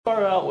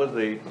start out with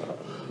the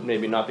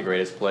maybe not the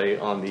greatest play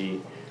on the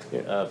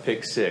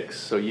pick six.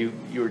 So you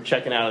were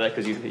checking out of that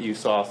because you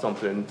saw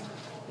something.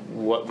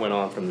 What went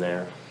on from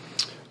there?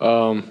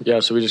 Yeah,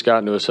 so we just got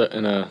into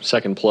a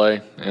second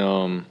play.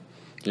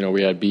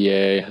 We had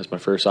BA as my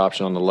first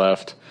option on the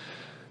left.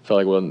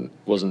 Felt like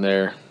wasn't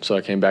there, so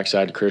I came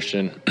backside to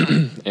Christian,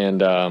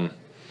 and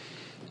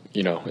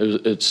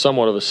it's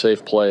somewhat of a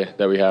safe play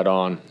that we had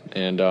on,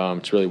 and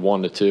it's really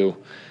 1-2,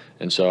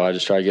 and so I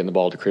just tried getting the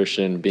ball to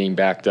Christian, being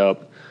backed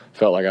up.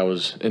 Felt like I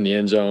was in the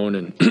end zone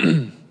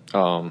and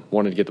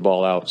wanted to get the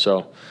ball out.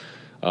 So,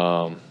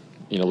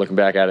 looking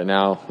back at it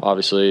now,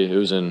 obviously it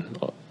was in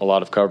a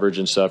lot of coverage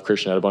and stuff.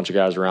 Christian had a bunch of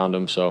guys around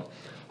him, so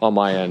on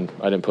my end,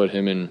 I didn't put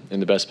him in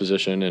the best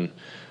position, and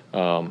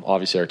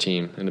obviously our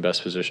team in the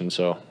best position.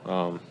 So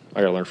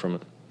I got to learn from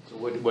it. So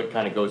what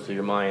kind of goes through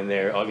your mind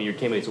there? I mean, your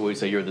teammates always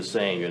say you're the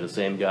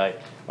same guy.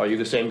 Are you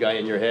the same guy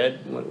in your head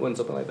when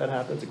something like that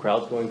happens? The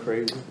crowd's going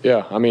crazy?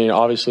 Yeah, I mean,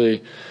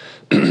 obviously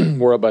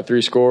we're up by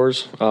 3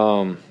 scores,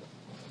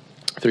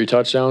 3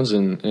 touchdowns,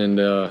 and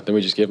then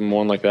we just give them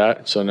one like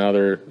that. So now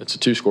it's a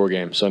 2-score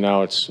game. So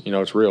now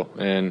it's real,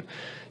 and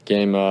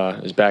game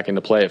is back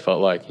into play. It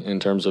felt like in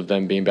terms of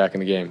them being back in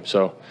the game.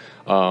 So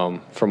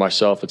for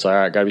myself, it's like, all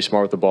right, got to be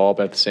smart with the ball,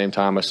 but at the same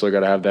time, I still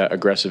got to have that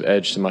aggressive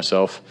edge to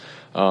myself,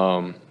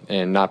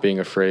 and not being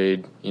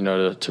afraid,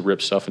 to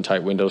rip stuff in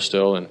tight windows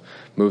still and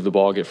move the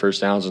ball, get first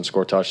downs, and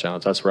score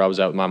touchdowns. That's where I was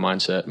at with my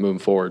mindset moving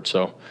forward.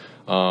 So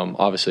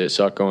obviously it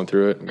sucked going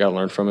through it. Got to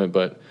learn from it,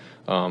 but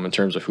in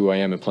terms of who I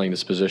am and playing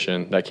this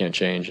position, that can't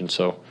change, and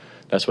so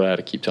that's what I had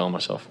to keep telling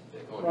myself.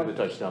 The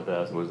touchdown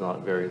pass was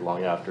not very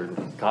long after.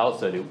 Kyle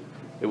said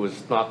it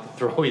was not the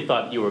throw he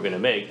thought you were going to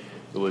make.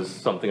 It was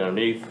something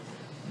underneath.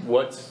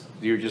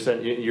 You're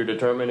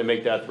determined to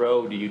make that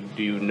throw? Do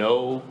you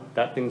know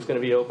that thing's going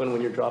to be open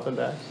when you're dropping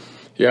back?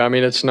 Yeah, I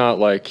mean, it's not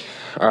like,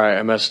 all right,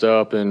 I messed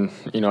up and,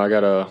 I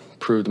got to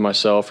prove to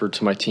myself or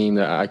to my team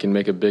that I can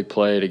make a big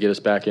play to get us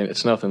back in.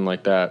 It's nothing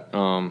like that.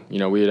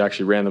 We had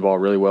actually ran the ball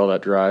really well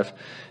that drive.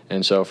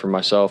 And so for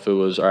myself, it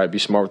was, all right, be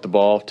smart with the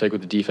ball, take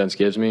what the defense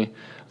gives me.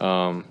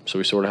 So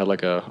we sort of had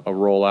like a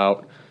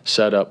rollout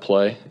set-up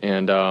play,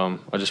 and I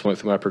just went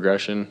through my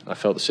progression. I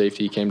felt the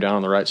safety came down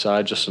on the right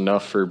side just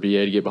enough for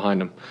BA to get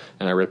behind him,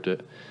 and I ripped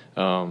it.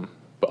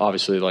 But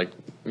obviously,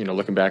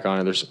 looking back on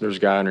it, there's a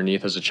guy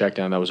underneath as a check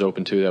down that was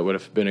open too that would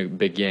have been a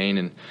big gain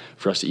and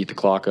for us to eat the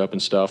clock up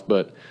and stuff.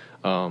 But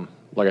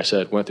like I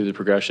said, went through the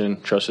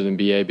progression, trusted in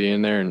BA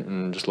being there,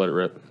 and just let it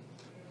rip.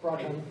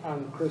 Brock,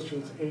 on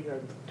Christian's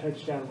 8-yard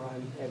touchdown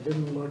run, it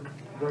didn't look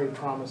very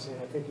promising.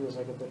 I think he was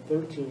like at the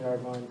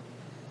 13-yard line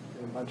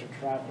in a bunch of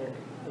traffic.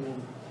 I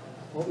mean,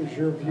 what was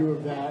your view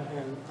of that,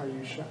 and are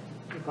you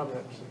you're probably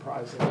not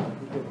surprised that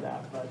he did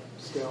that, but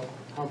still,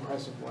 how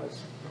impressive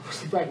was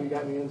the fact he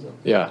got in the end zone?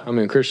 Yeah, I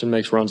mean, Christian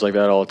makes runs like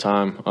that all the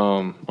time.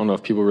 I don't know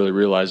if people really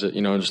realize it,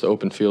 just the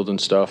open field and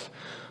stuff.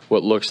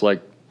 What looks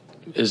like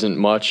isn't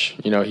much,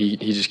 he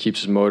just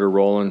keeps his motor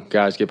rolling.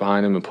 Guys get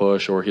behind him and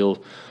push, or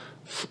he'll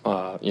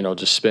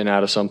just spin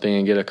out of something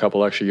and get a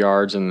couple extra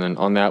yards, and then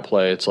on that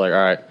play, it's like,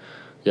 all right,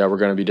 yeah, we're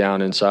going to be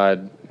down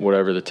inside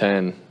whatever the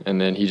 10,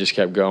 and then he just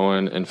kept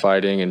going and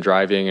fighting and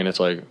driving, and it's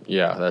like,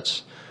 yeah,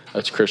 that's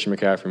Christian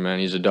McCaffrey, man.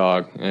 He's a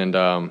dog,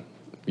 and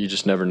you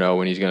just never know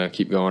when he's going to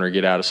keep going or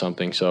get out of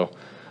something. So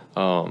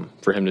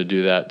for him to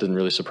do that didn't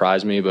really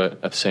surprise me,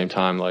 but at the same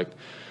time, I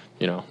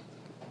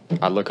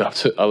look up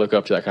to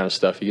that kind of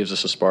stuff. He gives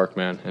us a spark,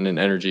 man, and an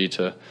energy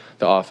to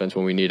the offense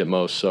when we need it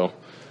most. So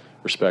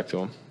respect to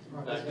him.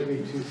 It's maybe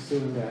too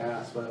soon to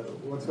ask, but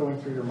what's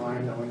going through your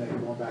mind knowing that you're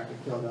going back to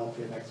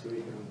Philadelphia next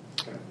week?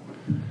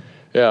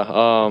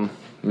 Yeah,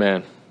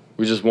 man,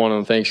 we just won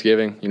on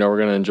Thanksgiving. We're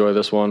going to enjoy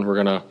this one.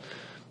 We're going to,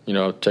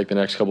 take the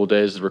next couple of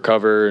days to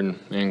recover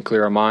and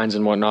clear our minds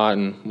and whatnot.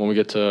 And when we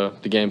get to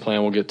the game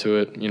plan, we'll get to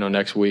it,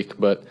 next week.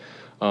 But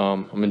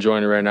I'm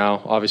enjoying it right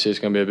now. Obviously, it's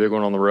going to be a big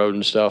one on the road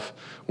and stuff.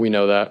 We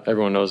know that.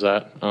 Everyone knows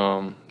that.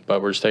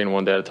 But we're just taking it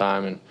one day at a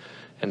time,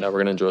 and we're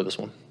going to enjoy this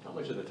one. How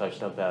much of the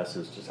touchdown pass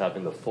is just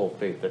having the full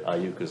faith that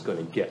Ayuk is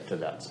going to get to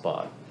that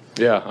spot?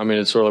 Yeah, I mean,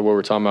 it's sort of like what we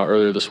were talking about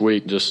earlier this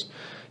week, just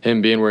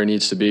him being where he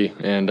needs to be.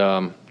 And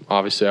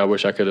obviously, I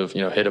wish I could have,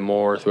 hit him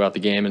more throughout the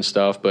game and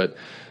stuff. But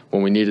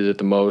when we needed it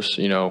the most,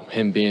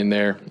 him being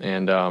there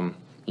and,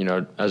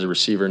 as a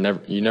receiver,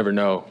 you never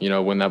know,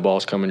 when that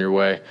ball's coming your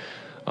way.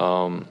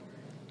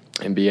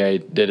 And BA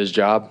did his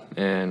job,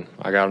 and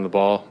I got him the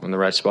ball in the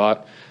right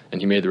spot, and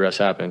he made the rest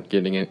happen,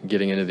 getting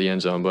into the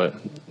end zone. But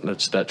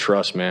it's that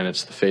trust, man.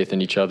 It's the faith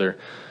in each other,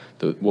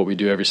 what we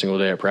do every single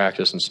day at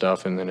practice and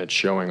stuff, and then it's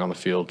showing on the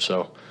field.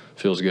 So it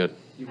feels good.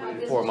 You This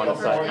waited was 4 your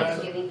months. first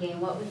Thanksgiving game.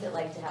 What was it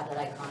like to have that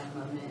iconic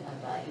moment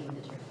of eating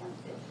the turkey on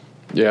the field?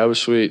 Yeah, it was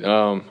sweet.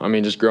 I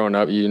mean, just growing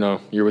up,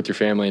 you're with your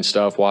family and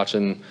stuff,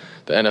 watching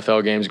the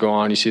NFL games go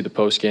on. You see the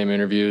post-game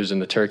interviews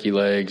and the turkey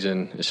legs,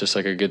 and it's just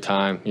like a good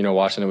time,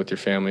 watching it with your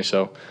family.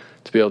 So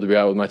to be able to be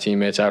out with my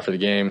teammates after the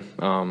game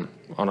on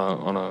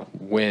a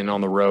win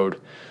on the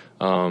road,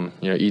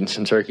 eating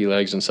some turkey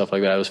legs and stuff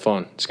like that, it was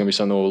fun. It's going to be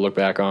something we'll look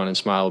back on and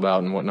smile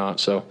about and whatnot.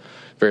 So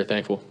very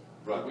thankful.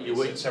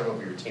 Ron, several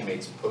of your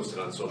teammates posted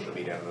on social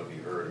media, I don't know if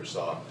you heard or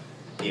saw,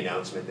 the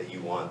announcement that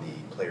you won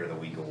the Player of the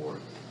Week award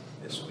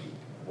this week.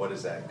 What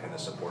does that kind of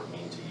support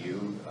mean to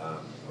you?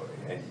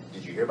 And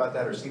did you hear about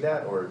that or see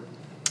that? Or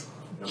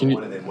number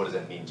one, and then what does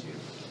that mean to you?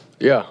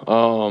 Yeah,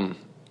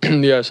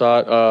 yeah, I saw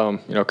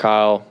it. You know,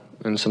 Kyle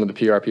and some of the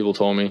PR people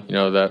told me, you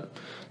know, that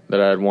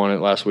I had won it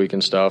last week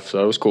and stuff,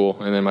 so it was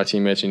cool. And then my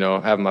teammates, you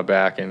know, having my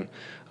back and,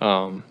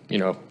 you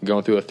know,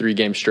 going through a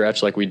 3-game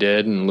stretch like we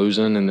did and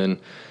losing, and then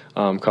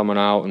coming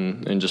out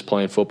and just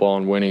playing football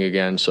and winning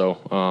again.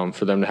 So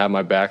for them to have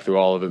my back through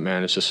all of it,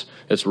 man,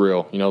 it's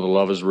real. You know, the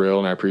love is real,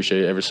 and I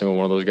appreciate every single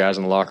one of those guys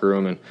in the locker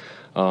room, and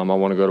I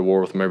want to go to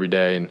war with them every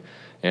day.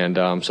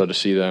 And so to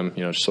see them,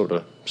 you know, sort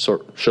of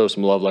show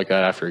some love like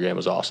that after a game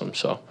was awesome.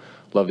 So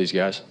love these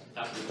guys.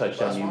 After the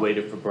touchdown, you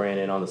waited for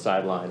Brandon on the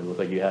sideline. It looked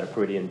like you had a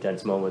pretty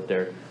intense moment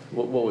there.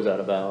 What was that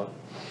about?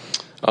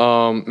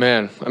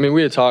 Man, I mean,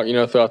 we had talked, you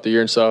know, throughout the year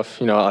and stuff,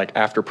 you know, like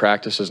after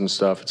practices and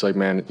stuff. It's like,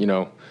 man, you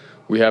know,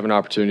 we have an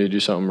opportunity to do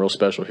something real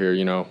special here,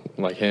 you know,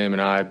 like him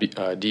and I,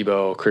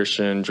 Debo,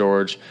 Christian,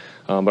 George.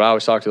 But I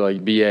always talk to,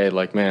 like, BA,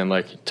 like, man,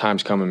 like,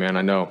 time's coming, man.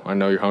 I know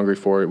you're hungry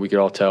for it. We could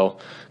all tell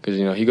because,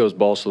 you know, he goes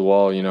balls to the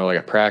wall, you know, like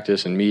at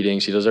practice and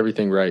meetings. He does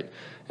everything right.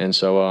 And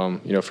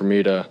so, you know, for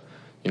me to,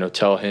 you know,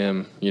 tell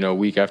him, you know,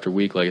 week after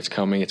week, like, it's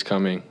coming.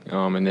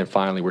 And then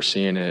finally we're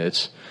seeing it.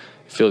 It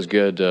feels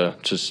good to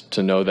just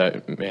to know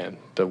that, man,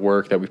 the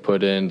work that we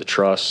put in, the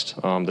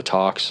trust, the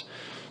talks,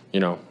 you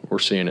know, we're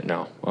seeing it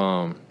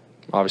now.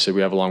 Obviously,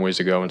 we have a long ways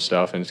to go and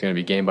stuff, and it's going to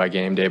be game by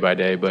game, day by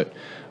day. But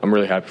I'm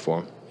really happy for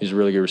him. He's a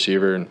really good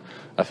receiver, and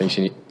I think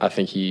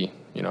he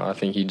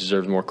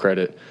deserves more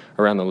credit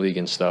around the league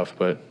and stuff.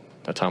 But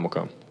that time will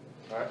come.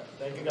 All right,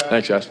 thank you guys.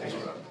 Thanks, guys.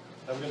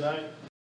 Have a good night.